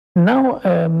Now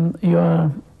you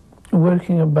are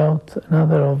working about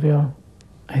another of your,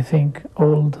 I think,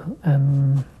 old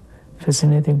and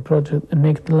fascinating project,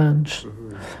 Naked Lunch.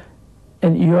 Mm-hmm.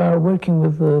 And you are working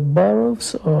with the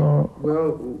Burroughs, or?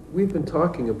 Well, we've been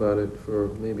talking about it for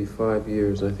maybe 5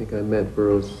 years. I think I met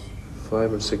Burroughs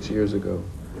 5 or 6 years ago,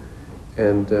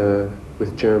 and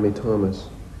with Jeremy Thomas,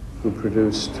 who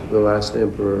produced The Last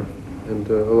Emperor and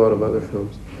a lot of other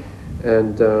films.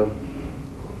 And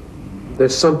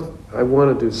I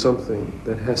want to do something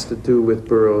that has to do with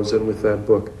Burroughs and with that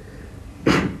book.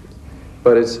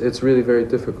 But it's really very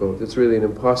difficult. It's really an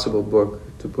impossible book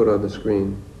to put on the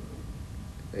screen.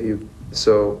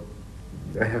 So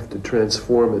I have to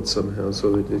transform it somehow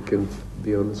so that it can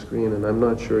be on the screen, and I'm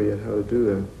not sure yet how to do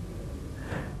that.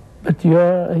 But you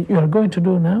are going to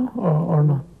do now, or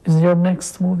not? Is your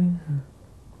next movie?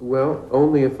 Well,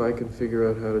 only if I can figure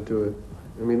out how to do it.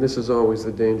 I mean, this is always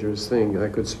the dangerous thing. I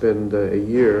could spend a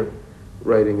year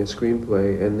writing a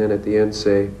screenplay and then at the end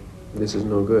say, this is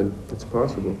no good. It's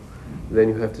possible. Then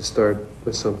you have to start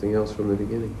with something else from the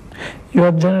beginning. You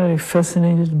are generally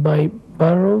fascinated by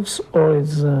Burroughs, or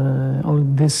is only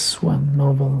this one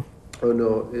novel? Oh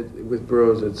no, with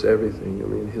Burroughs it's everything. I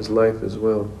mean, his life as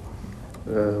well.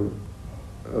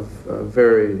 A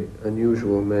very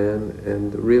unusual man,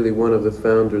 and really one of the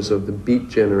founders of the Beat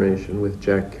generation with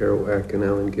Jack Kerouac and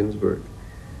Allen Ginsberg.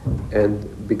 And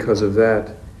because of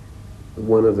that,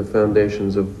 one of the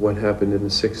foundations of what happened in the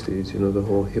 60s, you know, the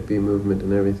whole hippie movement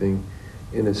and everything,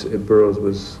 Burroughs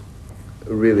was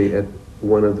really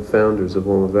one of the founders of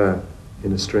all of that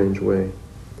in a strange way.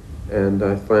 And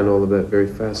I find all of that very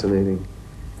fascinating,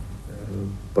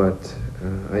 but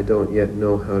I don't yet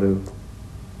know how to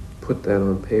put that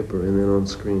on paper and then on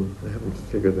screen. I haven't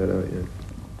figured that out yet.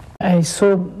 I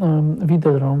saw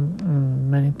Videodrome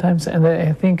many times, and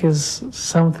I think is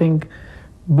something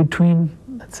between,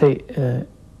 let's say,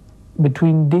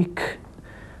 between Dick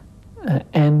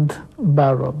and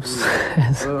Burroughs.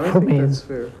 Well, I think that's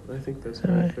fair. I think that's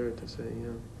very fair to say,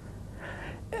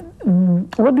 yeah.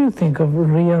 What do you think of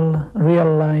real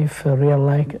life,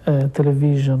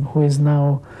 television, who is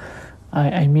now,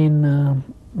 I mean,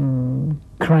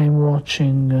 crime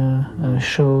watching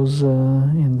shows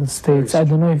in the States? I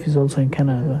don't know if it's also in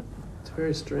Canada. It's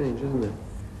very strange, isn't it?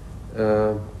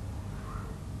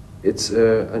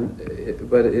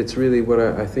 But it's really what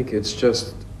I think it's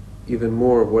just even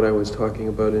more of what I was talking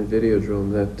about in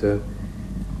Videodrome, that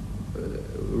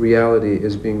reality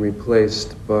is being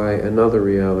replaced by another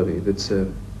reality that's a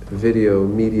video,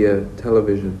 media,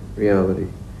 television reality,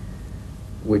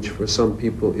 which for some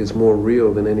people is more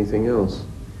real than anything else.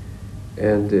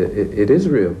 And it is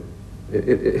real.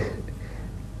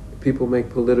 People make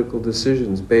political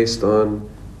decisions based on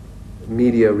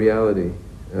media reality.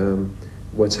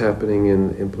 What's happening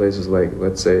in places like,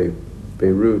 let's say,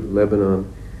 Beirut, Lebanon,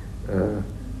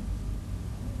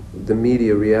 the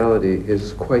media reality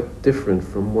is quite different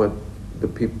from what the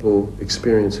people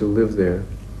experience who live there.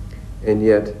 And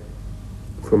yet,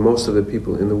 for most of the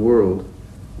people in the world,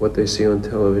 what they see on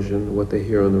television, what they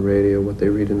hear on the radio, what they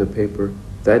read in the paper,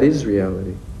 that is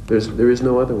reality. There is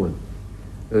no other one.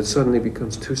 It suddenly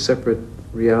becomes two separate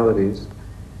realities,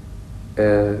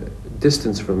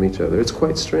 distanced from each other. It's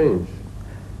quite strange.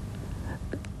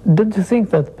 Don't you think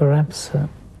that perhaps,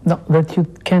 that you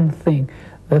can think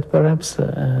that perhaps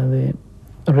the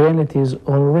reality is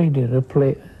already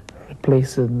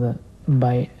replaced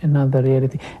by another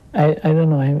reality? I don't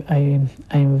know,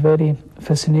 I'm very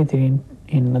fascinated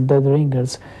in Dead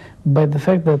Ringers by the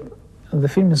fact that the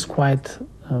film is quite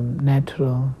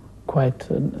natural, quite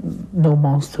no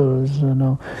monsters,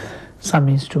 some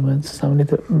instruments, some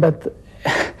little, but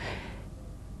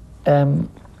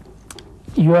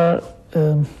you are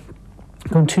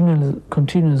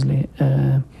continuously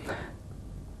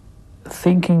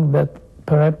thinking that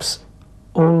perhaps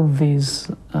all these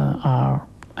are,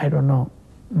 I don't know,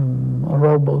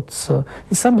 robots.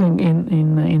 It's something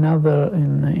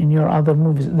in your other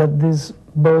movies that these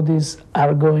bodies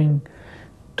are going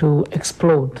to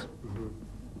explode,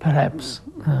 perhaps.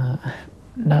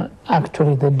 Now,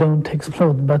 actually, they don't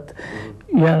explode, but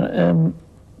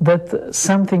that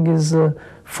something is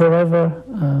forever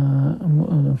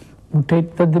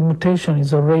mutated. That the mutation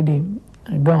is already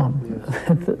gone.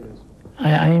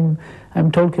 Yes.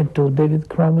 I'm talking to David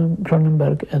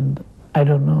Cronenberg, and I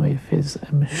don't know if he's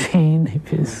a machine, if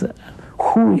he's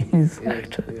who he is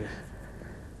actually. Yes.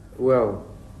 Well,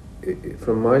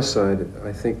 from my side,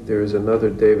 I think there is another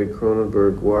David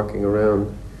Cronenberg walking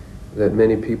around that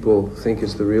many people think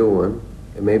is the real one,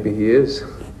 and maybe he is.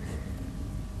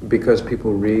 Because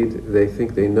people read, they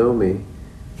think they know me.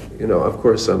 Of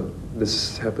course,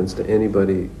 this happens to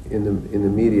anybody in the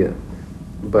media,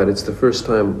 but it's the first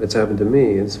time it's happened to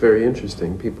me. It's very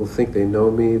interesting. People think they know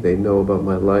me, they know about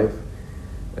my life,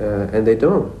 and they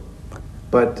don't.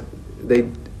 But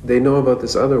they know about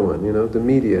this other one, you know, the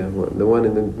media one, the one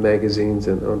in the magazines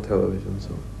and on television.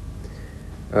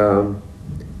 So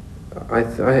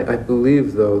I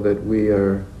believe, though, that we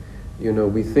are, you know,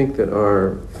 we think that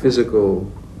our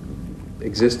physical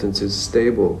existence is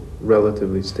stable,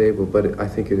 relatively stable, but I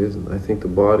think it isn't. I think the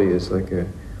body is like a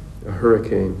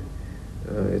hurricane.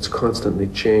 It's constantly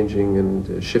changing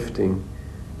and shifting,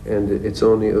 and it's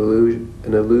only an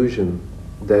illusion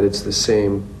that it's the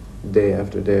same day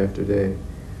after day after day.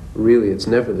 Really, it's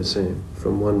never the same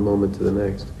from one moment to the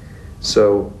next.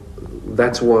 So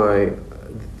that's why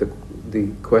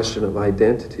the question of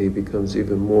identity becomes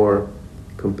even more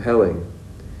compelling.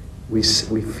 We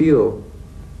feel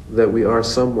that we are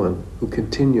someone who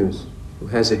continues, who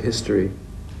has a history,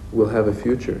 will have a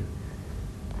future.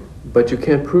 But you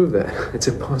can't prove that. It's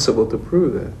impossible to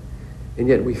prove that. And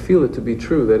yet we feel it to be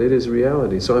true, that it is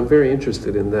reality. So I'm very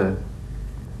interested in that.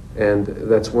 And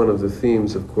that's one of the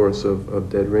themes, of course, of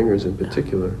Dead Ringers in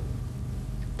particular.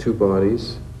 Two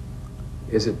bodies.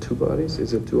 Is it two bodies?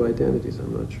 Is it two identities?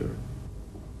 I'm not sure.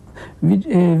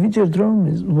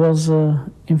 Videodrome was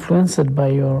influenced by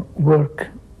your work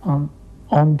on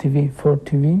TV, for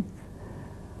TV?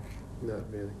 Not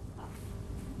really.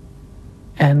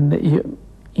 And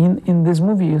in this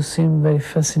movie you seem very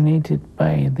fascinated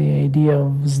by the idea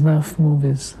of snuff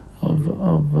movies,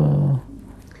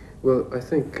 Well, I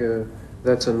think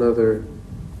that's another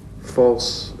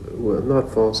false, well, not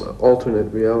false,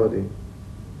 alternate reality.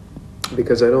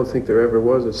 Because I don't think there ever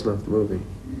was a snuff movie.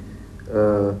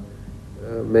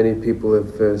 Many people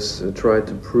have tried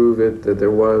to prove it, that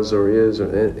there was or is,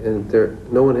 and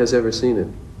no one has ever seen it.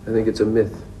 I think it's a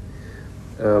myth.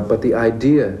 But the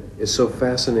idea is so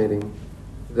fascinating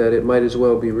that it might as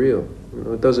well be real. You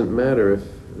know, it doesn't matter if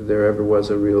there ever was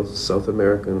a real South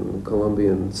American,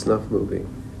 Colombian snuff movie.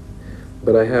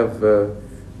 But I have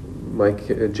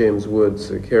James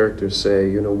Woods' character say,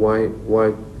 you know,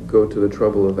 why go to the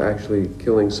trouble of actually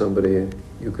killing somebody?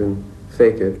 You can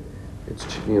fake it. It's,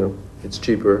 you know, it's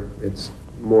cheaper, it's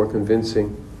more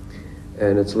convincing,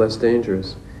 and it's less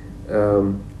dangerous.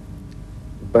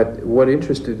 But what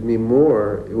interested me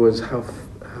more was how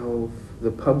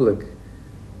the public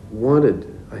wanted,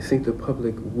 I think the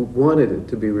public wanted it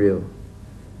to be real.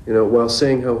 You know, while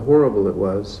saying how horrible it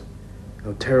was,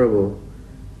 how terrible,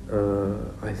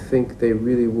 I think they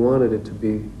really wanted it to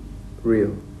be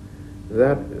real.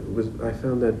 I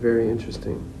found that very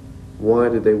interesting. Why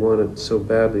did they want it so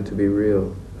badly to be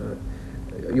real?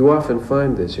 You often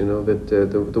find this, you know, that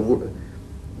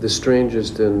the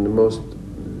strangest and the most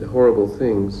horrible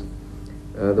things,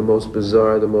 the most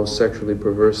bizarre, the most sexually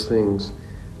perverse things,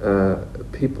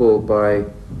 people, by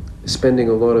spending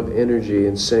a lot of energy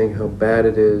and saying how bad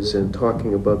it is and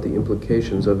talking about the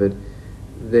implications of it,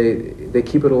 they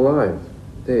keep it alive.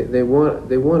 They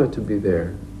want it to be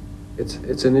there.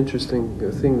 It's an interesting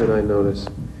thing that I notice,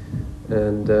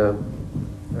 and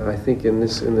I think in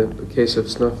the case of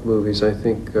snuff movies, I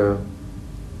think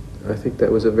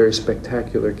that was a very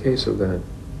spectacular case of that.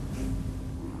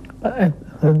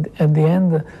 At the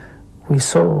end, we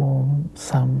saw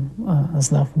some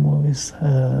snuff movies.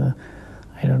 I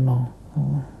don't know,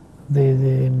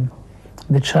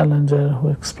 the Challenger who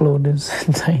exploded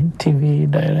in TV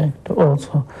direct,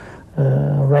 also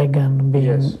Reagan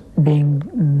being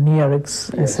near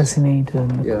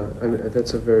assassinated. Yeah, I mean,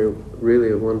 that's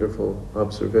really a wonderful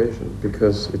observation,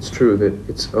 because it's true that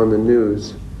it's on the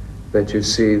news that you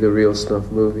see the real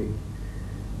snuff movie.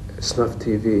 Snuff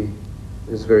TV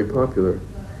is very popular.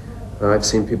 I've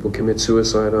seen people commit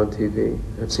suicide on TV.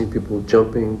 I've seen people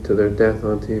jumping to their death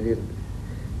on TV,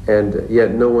 and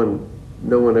yet no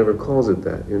one ever calls it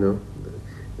that. You know,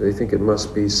 they think it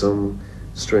must be some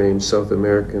strange South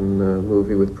American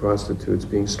movie with prostitutes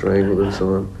being strangled and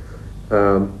so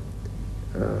on.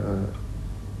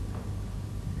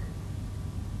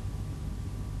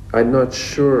 I'm not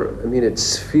sure. I mean, it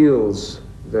feels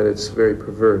that it's very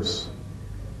perverse,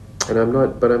 and I'm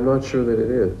not sure that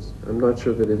it is. I'm not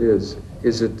sure that it is.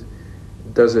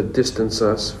 Does it distance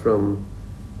us from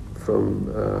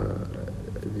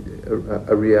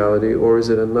a reality, or is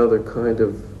it another kind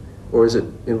of, or is it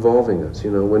involving us?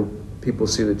 You know, when people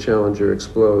see the Challenger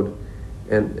explode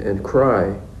and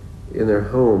cry in their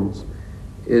homes,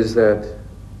 is that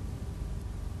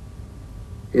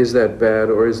bad,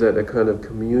 or is that a kind of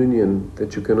communion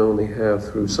that you can only have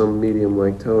through some medium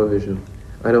like television?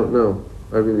 I don't know.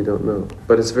 I really don't know.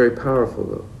 But it's very powerful,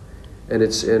 though, and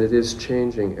it is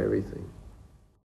changing everything.